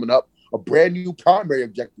objective coming up, a brand new primary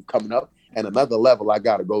objective coming up, and another level I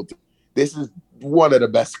got to go through. This is one of the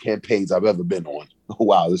best campaigns I've ever been on.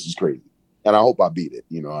 Wow, this is crazy. And I hope I beat it.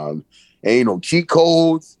 You know, ain't no cheat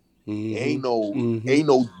codes. Mm-hmm. Ain't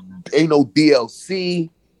no DLC.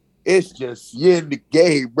 It's just you're in the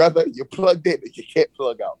game, brother. You're plugged in and you can't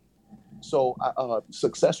plug out. So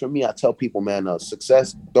success for me, I tell people, man,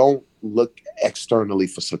 success, don't look externally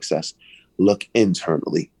for success. Look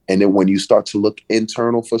internally. And then when you start to look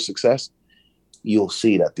internal for success, you'll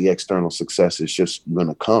see that the external success is just going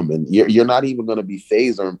to come, and you're not even going to be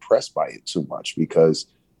fazed or impressed by it too much, because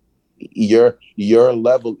your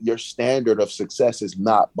level, your standard of success is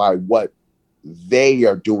not by what they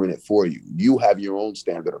are doing it for you. You have your own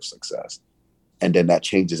standard of success, and then that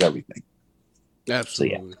changes everything.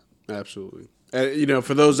 Absolutely. So, yeah. Absolutely. You know,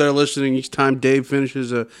 for those that are listening, each time Dave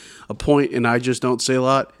finishes a point and I just don't say a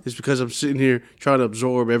lot, it's because I'm sitting here trying to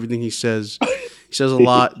absorb everything he says. He says a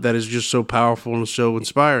lot that is just so powerful and so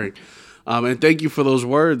inspiring. And thank you for those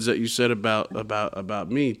words that you said about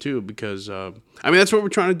me too, because I mean, that's what we're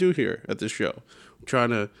trying to do here at this show. We're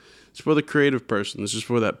trying to, it's for the creative person. This is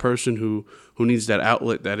for that person who needs that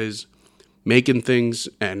outlet, that is making things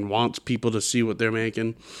and wants people to see what they're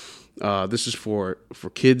making. This is for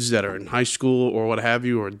kids that are in high school or what have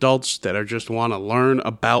you, or adults that are just want to learn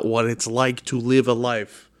about what it's like to live a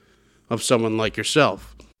life of someone like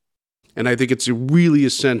yourself. And I think it's really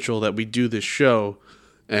essential that we do this show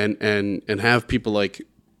and have people like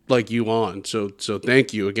like you on. So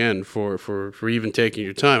thank you again for even taking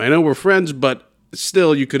your time. I know we're friends, but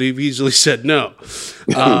still, you could have easily said no.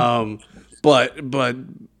 But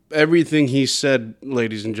everything he said,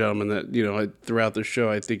 ladies and gentlemen, that throughout the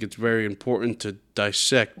show, I think it's very important to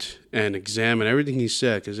dissect and examine everything he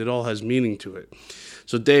said because it all has meaning to it.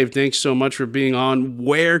 So, Dave, thanks so much for being on.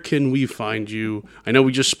 Where can we find you? I know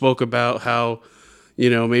we just spoke about how,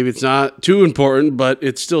 maybe it's not too important, but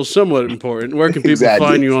it's still somewhat important. Where can people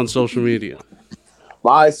find you on social media?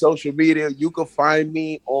 My social media, you can find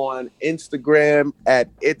me on Instagram at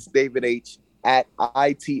It's David H, at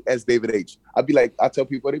ITS David H. I tell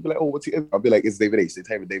people, they be like, oh, what's it? I'll be like, it's David H. They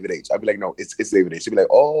type in David H. I'll be like, no, it's David H. They'll be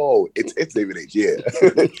like, oh, it's David H. Yeah.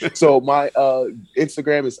 So my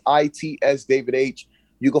Instagram is ITS David H.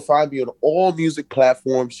 You can find me on all music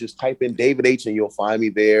platforms. Just type in David H and you'll find me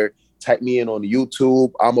there. Type me in on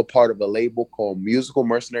YouTube. I'm a part of a label called Musical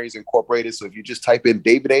Mercenaries Incorporated. So if you just type in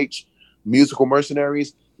David H, Musical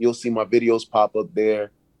Mercenaries, you'll see my videos pop up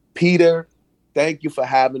there. Peter, thank you for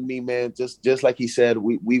having me, man. Just like he said,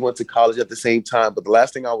 we went to college at the same time. But the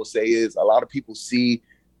last thing I will say is a lot of people see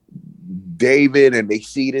David and they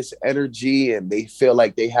see this energy and they feel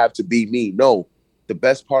like they have to be me. No, the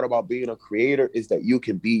best part about being a creator is that you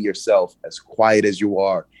can be yourself, as quiet as you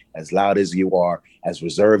are, as loud as you are, as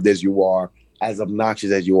reserved as you are, as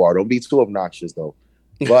obnoxious as you are. Don't be too obnoxious, though.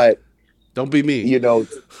 But don't be me. Don't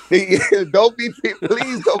be,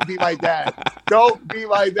 please don't be like that. Don't be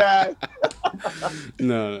like that.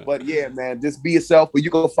 No. But yeah, man, just be yourself. But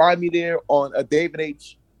you can find me there on a David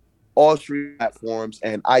H, all streaming platforms,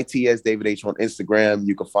 and ITS David H on Instagram.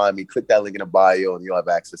 You can find me. Click that link in the bio, and you'll have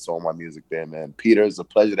access to all my music there, man. Peter, it's a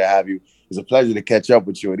pleasure to have you. It's a pleasure to catch up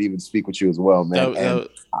with you and even speak with you as well, man.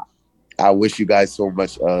 I wish you guys so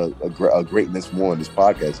much a greatness more on this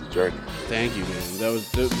podcast journey. Thank you, man.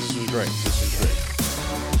 This was great. This was great.